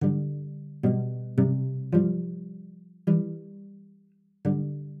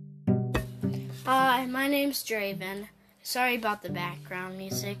Hi, my name's Draven. Sorry about the background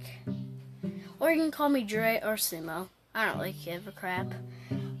music. Or you can call me Dre or Sumo. I don't really give a crap.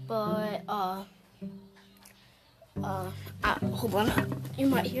 But, hold on. You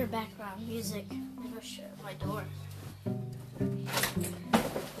might hear background music. I'm gonna shut my door.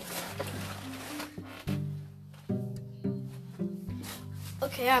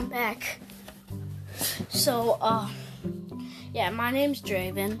 Okay, I'm back. So, yeah, my name's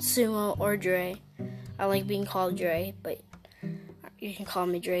Draven, Sumo, or Dre. I like being called Dre, but you can call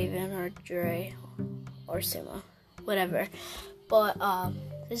me Draven or Dre or Sumo, whatever. But,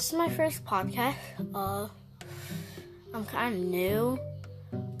 this is my first podcast. I'm kind of new.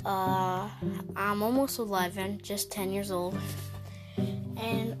 I'm almost 11, just 10 years old.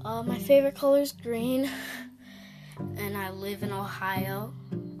 And, my favorite color is green. And I live in Ohio.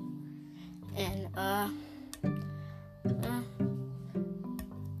 And,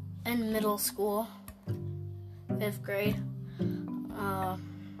 in middle school, 5th grade. I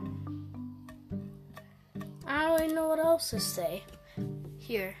don't really know what else to say.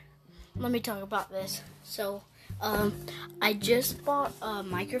 Here, let me talk about this. So, I just bought a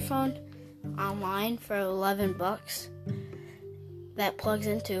microphone online for $11 that plugs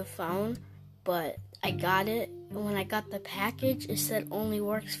into a phone, but I got it. When I got the package, it said only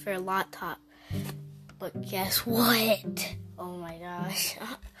works for a laptop. But guess what? Oh my gosh.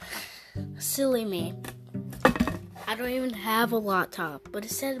 Silly me. I don't even have a laptop, but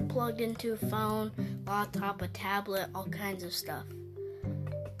it said it plugged into a phone, laptop, a tablet, all kinds of stuff.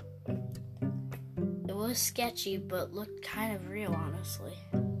 It was sketchy, but looked kind of real, honestly.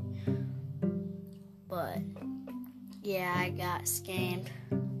 But, yeah, I got scammed.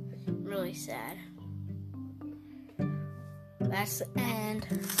 Really sad. That's the end.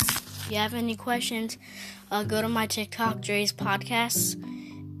 If you have any questions, go to my TikTok, Dre's Podcasts,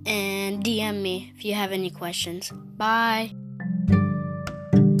 and DM me if you have any questions. Bye.